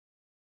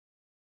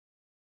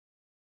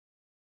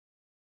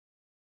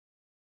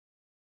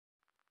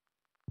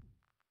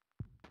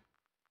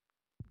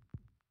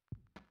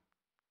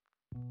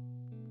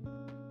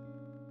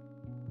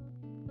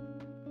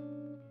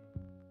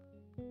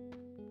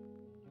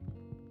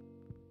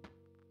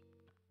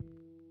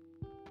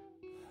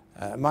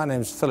My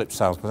name's Philip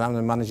Southworth. I'm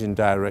the Managing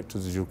Director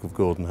of the Duke of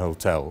Gordon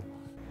Hotel.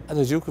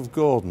 The Duke of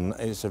Gordon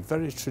is a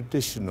very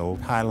traditional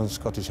Highland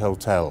Scottish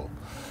hotel.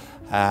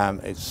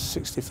 It's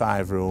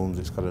 65 rooms,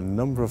 it's got a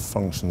number of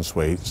function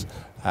suites,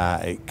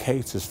 it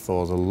caters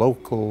for the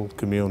local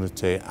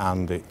community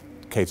and it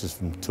caters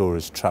for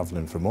tourists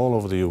travelling from all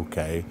over the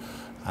UK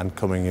and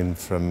coming in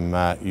from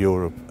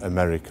Europe,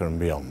 America and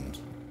beyond.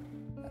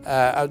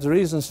 The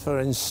reasons for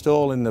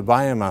installing the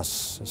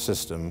biomass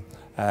system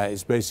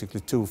is basically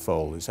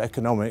twofold. It's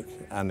economic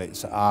and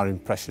it's our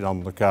impression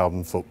on the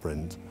carbon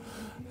footprint.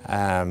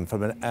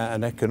 From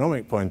an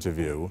economic point of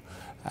view,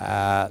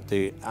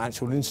 the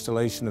actual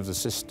installation of the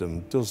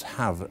system does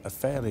have a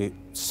fairly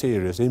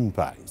serious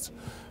impact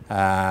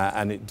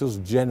and it does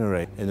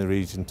generate in the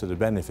region to the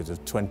benefit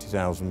of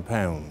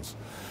 £20,000.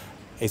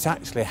 It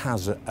actually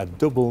has a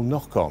double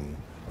knock-on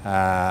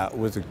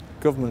with the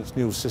government's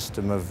new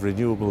system of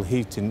renewable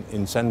heating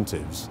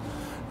incentives.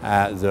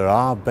 There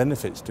are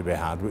benefits to be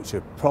had which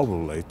are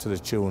probably to the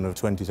tune of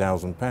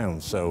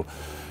 £20,000, so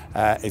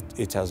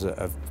it has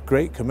a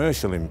great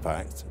commercial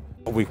impact.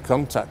 We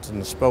contacted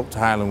and spoke to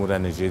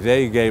HWEnergy.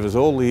 They gave us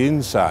all the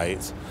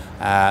insight,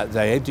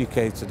 they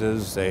educated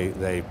us,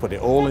 they put it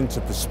all into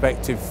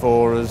perspective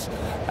for us,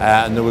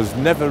 and there was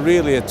never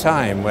really a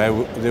time where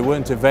they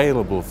weren't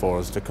available for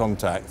us to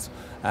contact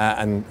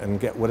and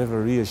get whatever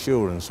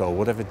reassurance or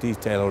whatever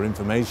detail or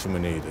information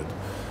we needed.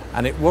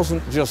 And it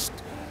wasn't just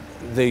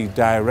the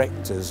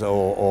directors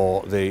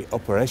or the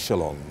upper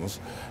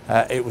echelons,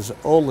 it was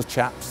all the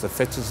chaps, the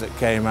fitters that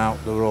came out.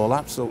 They were all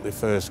absolutely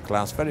first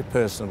class, very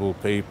personable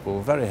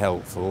people, very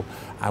helpful.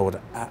 I would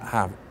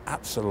have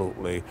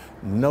absolutely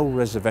no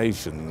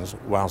reservations.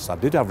 Whilst I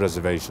did have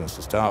reservations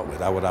to start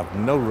with, I would have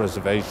no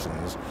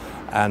reservations,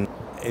 and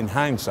in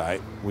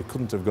hindsight we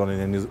couldn't have gone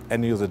in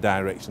any other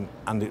direction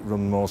and it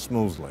run more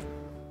smoothly.